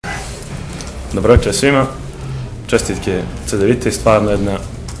Dobro večer svima, čestitke Cedevite i stvarno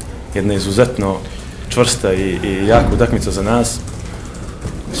jedna izuzetno čvrsta i jaka utakmica za nas.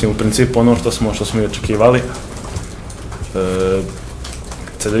 Mislim, u principu ono što smo i očekivali.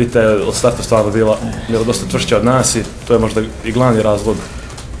 Cedevita je od starta stvarno bila dosta čvršća od nas i to je možda i glavni razlog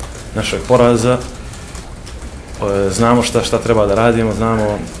našeg poraza. Znamo šta treba da radimo,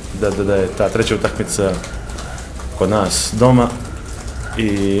 znamo da je ta treća utakmica kod nas doma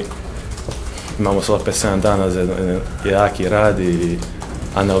i imamo sad opet 7 dana za jaki rad i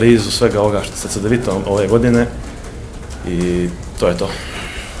analizu svega ovoga što se Cedevitom ove godine i to je to.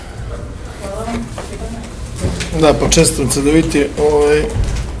 Da, pa čestitam Cedeviti.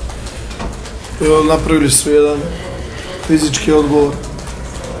 Napravili su jedan fizički odgovor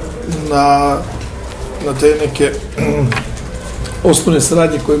na te neke osnovne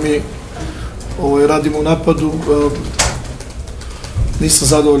saradnje koje mi radimo u napadu. Nisam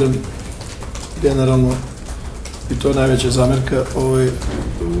zadovoljan generalno i to je najveća zamerka.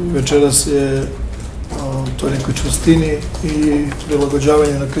 Večeras je to nekoj čvrstini i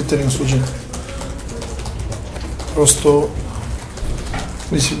prilagođavanje na kriterijum suđenja. Prosto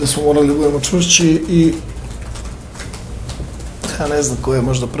mislim da smo morali da budemo čvršći i ja ne znam koja je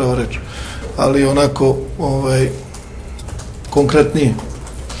možda prava reč, ali onako konkretnije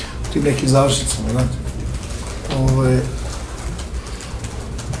u tim nekim završnicama, znate.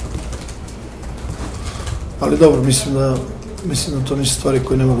 Ali dobro, mislim da to nisu stvari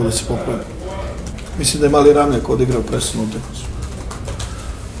koje ne mogu da se poprave. Mislim da je Mali Ramljak odigrao presudnu utakmicu.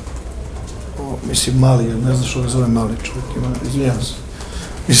 Mislim, Mali, ne znam što ga zove Mali čovjek, izvinjavam se.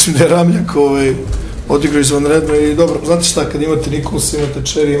 Mislim da je Ramljak odigrao izvanredno i dobro, znate šta, kad imate Nikolasa, imate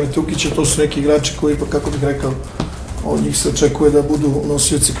Čeri, imate Ukića, to su neki igrači koji, kako bih rekao, od njih se očekuje da budu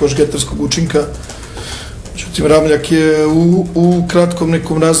nosioci košgetarskog učinka. Međutim, Ramljak je u kratkom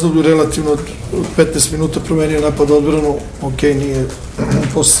nekom razdoblju, relativno od 15 minuta promenio napad odbranu. Ok, nije,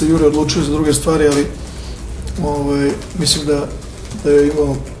 posle se Jure odlučio za druge stvari, ali mislim da je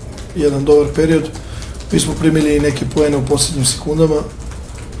imao jedan dobar period. Mi smo primili neke poene u posljednjim sekundama.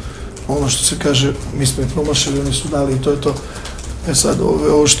 Ono što se kaže, mi smo i promašali, oni su dali i to je to. Sad,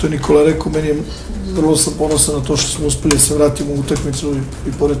 ovo što je Nikola rekao, meni je vrlo sam ponosan na to što smo uspeli da se vratimo u utakmicu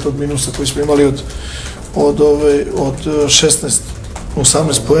i pored tog minusa koji smo imali od 18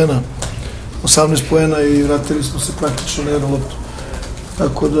 poena i vratili smo se praktično na jednu loptu.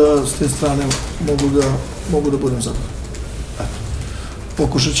 Tako da s te strane mogu da budem zadovoljan.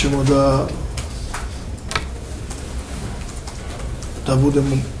 Pokušat ćemo da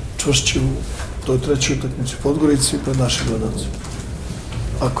budemo čvršći u toj trećoj utakmici u Podgorici pred našim gledalcima.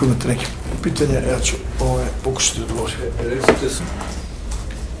 Ako imate neke pitanja, ja ću pokušati da odgovorim.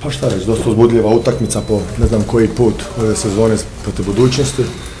 Pa šta reći, dosta uzbudljiva utakmica po ne znam koji put ove sezone protiv budućnosti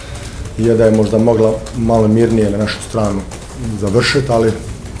i da je možda mogla malo mirnije na našu stranu završiti, ali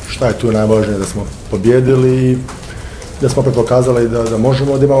šta je tu najvažnije, da smo pobjedili i da smo opet pokazali da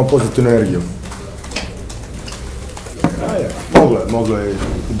možemo, da imamo pozitivnu energiju. Moglo je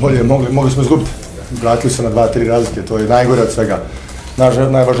bolje, mogli smo izgubiti. Vratili se na 2-3 razlike, to je najgore od svega.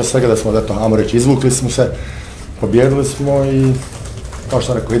 Najvažnije svega da smo, ajmo reći, izvukli smo se, pobjedili smo i kao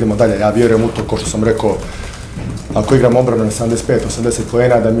što sam rekao, idemo dalje. Ja vjerujem u to, kao što sam rekao, ako igramo obranu na 75-80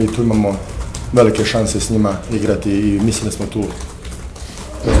 poena, da mi tu imamo velike šanse s njima igrati i mislim da smo tu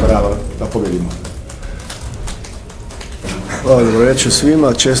da pobjedimo. Dobro večer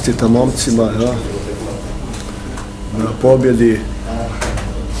svima, čestitam momcima na pobjedi.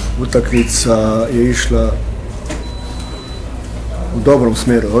 Utakmica je išla u dobrom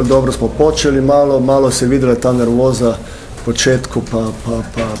smjeru. Dobro smo počeli, malo se vidjela ta nervoza u početku,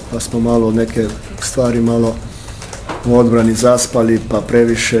 pa smo malo neke stvari malo u odbrani zaspali, pa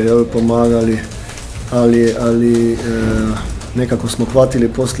previše pomagali, ali nekako smo hvatili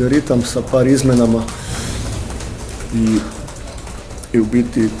poslije ritam sa par izmenama i u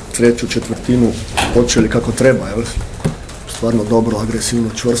biti treću četvrtinu počeli kako treba, stvarno dobro, agresivno,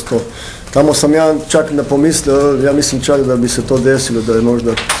 čvrsto. Tamo sam ja čak ne pomislio, ja mislim čak da bi se to desilo, da je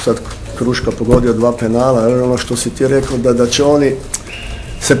možda sad Kruška pogodio 2 penala, ono što si ti rekao, da će oni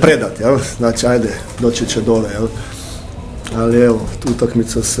se predati, znači ajde, doći će dole, ali evo,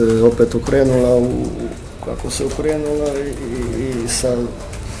 utakmica se opet okrenula kako se okrenula i sa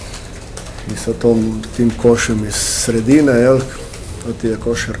tim košem iz sredine, to ti je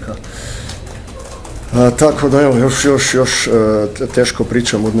košarka. Tako da evo, još teško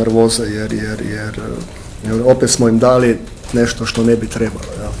pričam od nervoze jer opet smo im dali nešto što ne bi trebalo.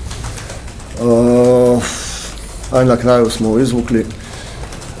 A na kraju smo izvukli,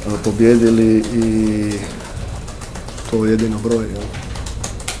 pobjedili i to je jedino broj.